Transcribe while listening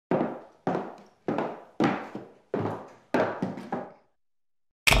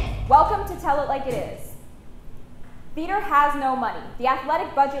tell it like it is. Theater has no money. The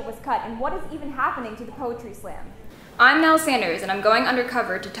athletic budget was cut, and what is even happening to the Poetry Slam? I'm Nell Sanders, and I'm going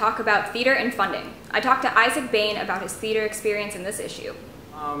undercover to talk about theater and funding. I talked to Isaac Bain about his theater experience in this issue.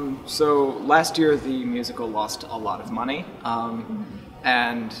 So last year the musical lost a lot of money,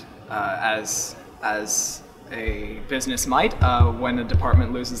 and as a business might, when a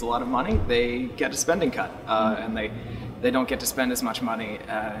department loses a lot of money, they get a spending cut, and they don't get to spend as much money,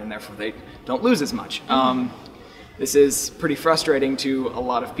 and therefore they don't lose as much. This is pretty frustrating to a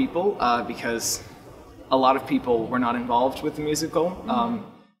lot of people because a lot of people were not involved with the musical.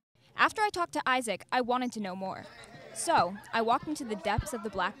 After I talked to Isaac, I wanted to know more. So, I walked into the depths of the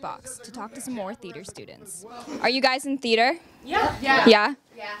black box to talk to some more theater students. Are you guys in theater? Yeah. Yeah?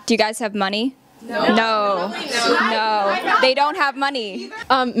 Do you guys have money? No. They don't have money.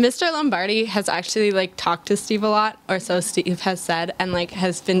 Mr. Lombardi has actually talked to Steve a lot, or so Steve has said, and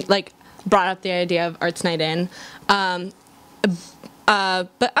has been brought up the idea of Arts Night In. But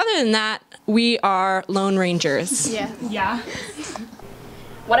other than that, we are Lone Rangers. Yeah.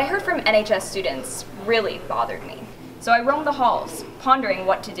 What I heard from NHS students really bothered me. So I roamed the halls, pondering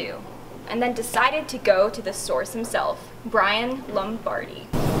what to do, and then decided to go to the source himself, Brian Lombardi.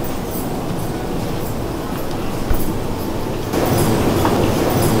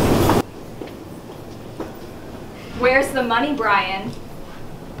 Where's the money, Brian?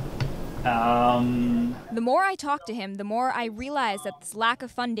 The more I talk to him, the more I realize that this lack of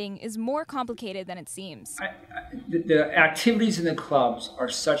funding is more complicated than it seems. The activities in the clubs are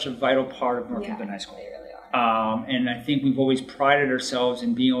such a vital part of Northampton High School. They really are. And I think we've always prided ourselves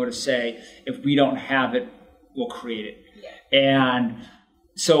in being able to say, if we don't have it, we'll create it. Yeah. And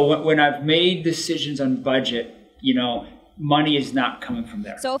so when I've made decisions on budget, money is not coming from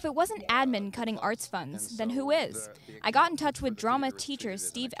there. So if it wasn't admin cutting arts funds, then who is? I got in touch with drama teacher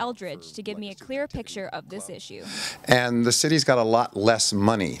Steve Eldridge to give me a clear picture of this issue. And the city's got a lot less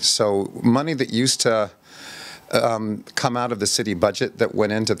money. So money that used to come out of the city budget that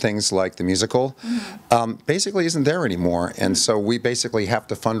went into things like the musical basically isn't there anymore. And so we basically have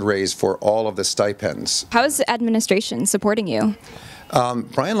to fundraise for all of the stipends. How is the administration supporting you?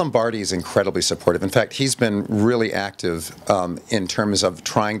 Brian Lombardi is incredibly supportive. In fact, he's been really active in terms of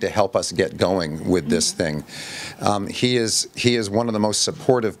trying to help us get going with this thing. He is one of the most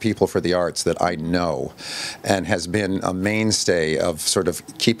supportive people for the arts that I know, and has been a mainstay of sort of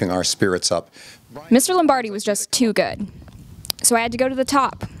keeping our spirits up. Mr. Lombardi was just too good, so I had to go to the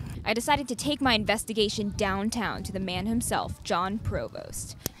top. I decided to take my investigation downtown to the man himself, John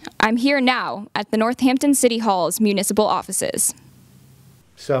Provost. I'm here now at the Northampton City Hall's municipal offices.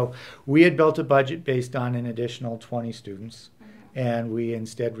 So we had built a budget based on an additional 20 students, and we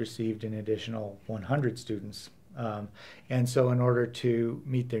instead received an additional 100 students. And so in order to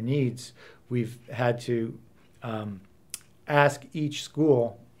meet their needs, we've had to ask each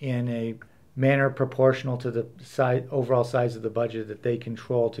school in a manner proportional to the overall size of the budget that they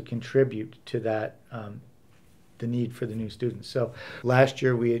control to contribute to that, the need for the new students. So last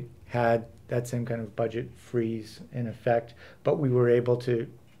year we had that same kind of budget freeze in effect, but we were able to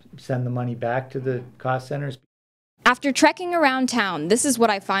send the money back to the cost centers. After trekking around town, this is what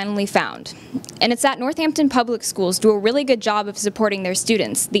I finally found. And it's that Northampton Public Schools do a really good job of supporting their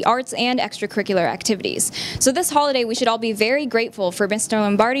students, the arts and extracurricular activities. So this holiday, we should all be very grateful for Mr.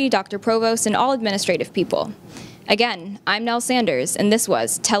 Lombardi, Dr. Provost, and all administrative people. Again, I'm Nell Sanders, and this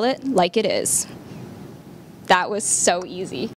was Tell It Like It Is. That was so easy.